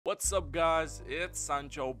What's up guys, it's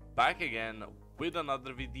Sancho back again with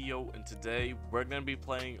another video, and today we're gonna be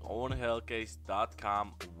playing on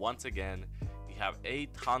Hellcase.com once again. We have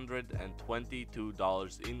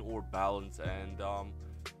 $822 in our balance, and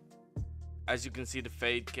as you can see, the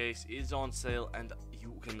Fade case is on sale and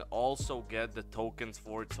you can also get the tokens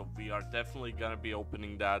for it, so we are definitely gonna be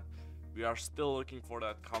opening that. We are still looking for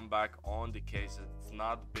that comeback on the case. It's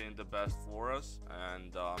not been the best for us,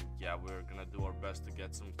 and yeah, we're gonna do our best to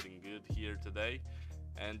get something good here today.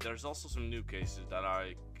 And there's also some new cases that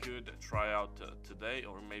I could try out today,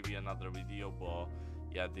 or maybe another video, but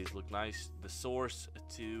yeah, these look nice. The Source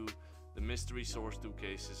 2, the Mystery Source 2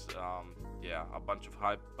 cases, yeah, a bunch of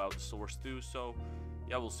hype about the Source 2, so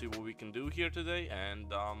yeah, we'll see what we can do here today.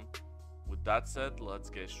 And with that said, let's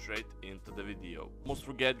get straight into the video. Almost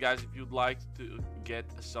forget guys, if you'd like to get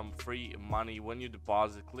some free money when you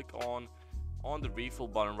deposit, click on the refill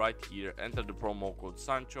button right here, enter the promo code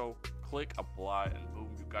Sancho, click apply, and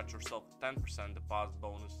boom, you got yourself 10% deposit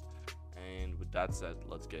bonus. And with that said,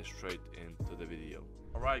 let's get straight into the video.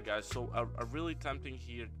 Alright guys, so a really tempting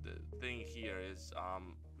thing here is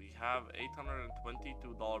we have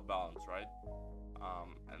 $822 balance, right?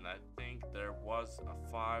 And I think there was a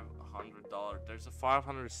there's a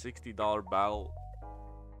 $560 battle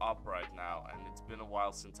up right now, and it's been a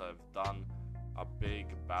while since I've done a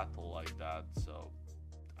big battle like that, so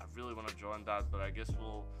I really want to join that, but I guess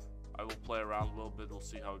I will play around a little bit, we'll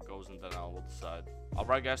see how it goes, and then I will decide.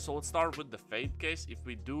 Alright guys, so let's start with the Fade case. If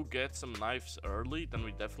we do get some knives early, then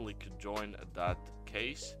we definitely could join that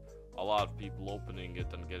case. A lot of people opening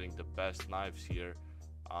it and getting the best knives here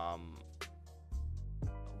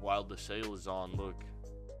while the sale is on. Look,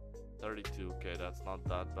 32. Okay, that's not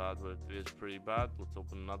that bad, but it is pretty bad. Let's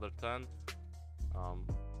open another 10.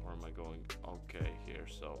 Where am I going? Okay, here.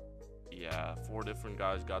 So yeah, 4 different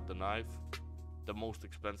guys got the knife, the most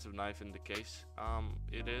expensive knife in the case.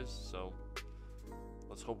 It is, so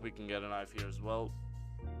let's hope we can get a knife here as well,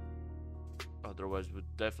 otherwise we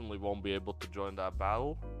definitely won't be able to join that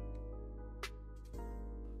battle,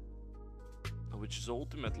 which is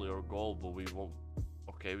ultimately our goal, but we won't.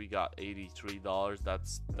 Okay, we got $83.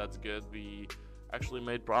 That's good. We actually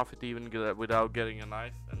made profit even without getting a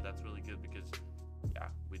knife, and that's really good because yeah,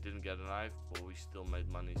 we didn't get a knife, but we still made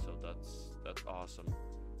money, so that's awesome.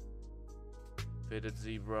 Faded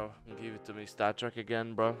Zebra, give it to me. Stat track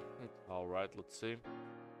again, bro. Alright, let's see.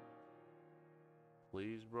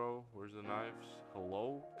 Please, bro, where's the knives?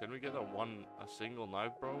 Hello? Can we get a single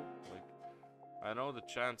knife, bro? Like, I know the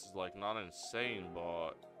chance is like not insane,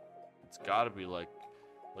 but it's gotta be like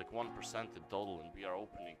 1% in total, and we are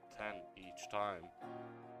opening 10 each time,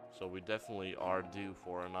 so we definitely are due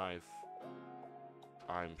for a knife,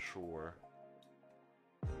 I'm sure.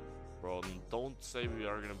 Bro, don't say we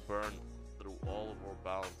are gonna burn through all of our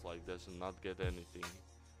balance like this and not get anything.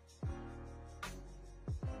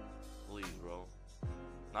 Please, bro.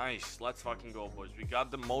 Nice, let's fucking go, boys. We got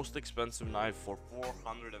the most expensive knife for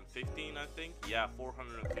 415, I think. Yeah,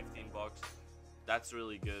 415 bucks. That's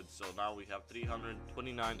really good. So now we have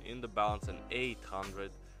 329 in the balance and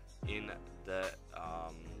 800 in the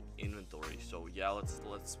inventory. So yeah, let's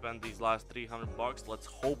spend these last 300 bucks. Let's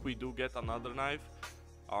hope we do get another knife.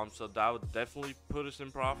 So that would definitely put us in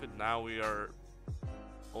profit. Now we are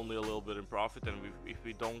only a little bit in profit, and if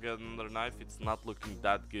we don't get another knife, it's not looking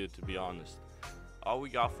that good, to be honest. We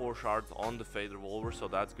got 4 shards on the Fade revolver, so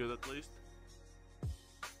that's good at least.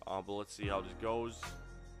 But let's see how this goes.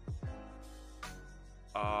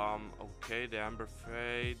 Okay, the amber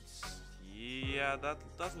fades. Yeah, that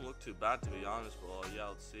doesn't look too bad, to be honest, but yeah,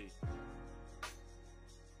 let's see.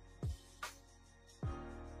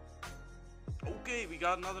 Okay, we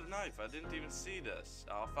got another knife. I didn't even see this.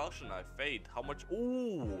 Falchion knife, Fade. How much?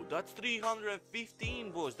 Ooh, that's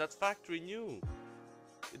 315, boys. That's factory new.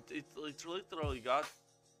 It's literally got.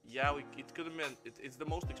 Yeah, it could have been. It's the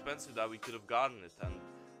most expensive that we could have gotten it, and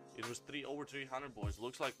it was over 300, boys.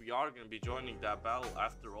 Looks like we are gonna be joining that battle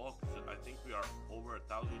after all, because I think we are over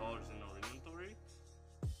 $1,000 in our inventory.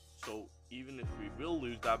 So even if we will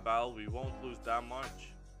lose that battle, we won't lose that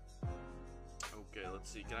much. Okay,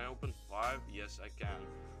 let's see. Can I open 5? Yes, I can.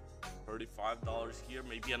 $35 here.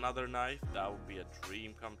 Maybe another knife. That would be a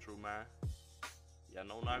dream come true, man. Yeah,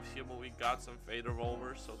 no knives here, but we got some Fade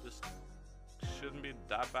revolvers, so this shouldn't be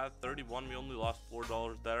that bad. 31. We only lost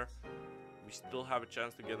 $4 there. We still have a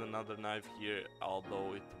chance to get another knife here,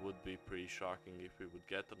 although it would be pretty shocking if we would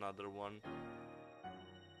get another one.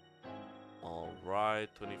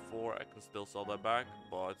 Alright, 24. I can still sell that back,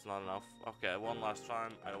 but it's not enough. Okay, one last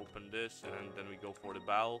time. I open this, and then we go for the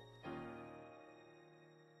battle.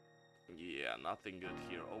 Yeah. Yeah, nothing good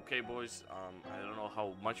here. Okay, boys. I don't know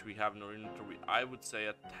how much we have in our inventory. I would say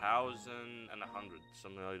 1,100,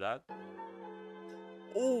 something like that.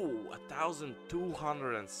 Oh,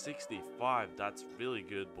 1,265. That's really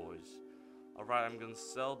good, boys. Alright, I'm gonna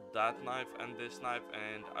sell that knife and this knife,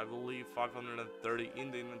 and I will leave 530 in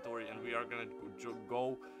the inventory, and we are gonna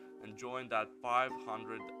go and join that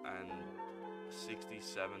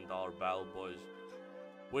 $567 battle, boys.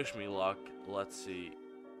 Wish me luck. Let's see.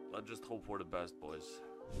 Let's just hope for the best, boys.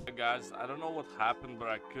 Hey guys, I don't know what happened, but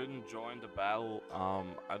I couldn't join the battle. I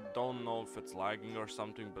don't know if it's lagging or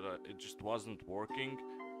something, but it just wasn't working.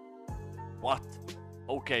 What?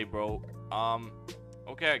 Okay, bro.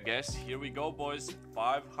 Okay, I guess here we go, boys.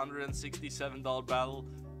 $567 battle,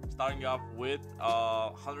 starting off with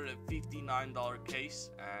 $159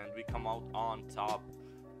 case, and we come out on top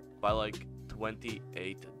by like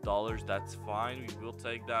 $28. That's fine. We will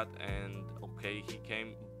take that. And okay, he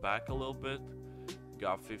came back a little bit.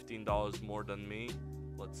 Got $15 more than me.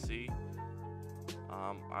 Let's see.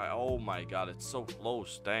 Oh my god, it's so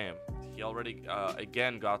close. Damn. He already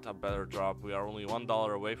again got a better drop. We are only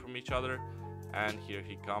 $1 away from each other. And here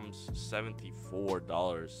he comes,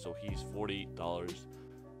 $74. So he's $40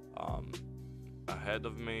 ahead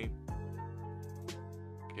of me.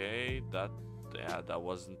 Okay, that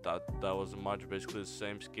wasn't much. Basically the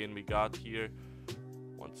same skin we got here.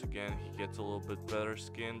 Once again, he gets a little bit better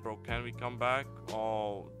skin, bro. Can we come back?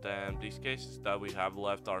 Oh, damn. These cases that we have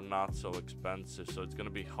left are not so expensive, so it's gonna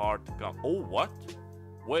be hard to come. Oh, what?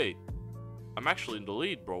 Wait. I'm actually in the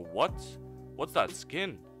lead, bro. What's that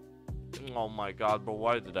skin? Oh my god, bro.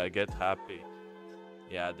 Why did I get happy?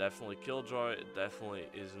 Yeah, definitely Killjoy. Definitely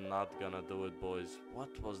is not gonna do it, boys.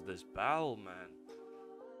 What was this battle, man?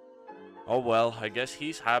 Oh, well. I guess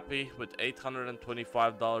he's happy with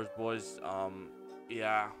 $825, boys.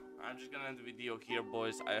 Yeah, I'm just gonna end the video here,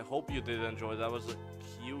 boys. I hope you did enjoy. That was a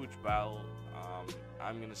huge battle.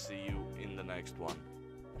 I'm gonna see you in the next one.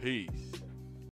 Peace.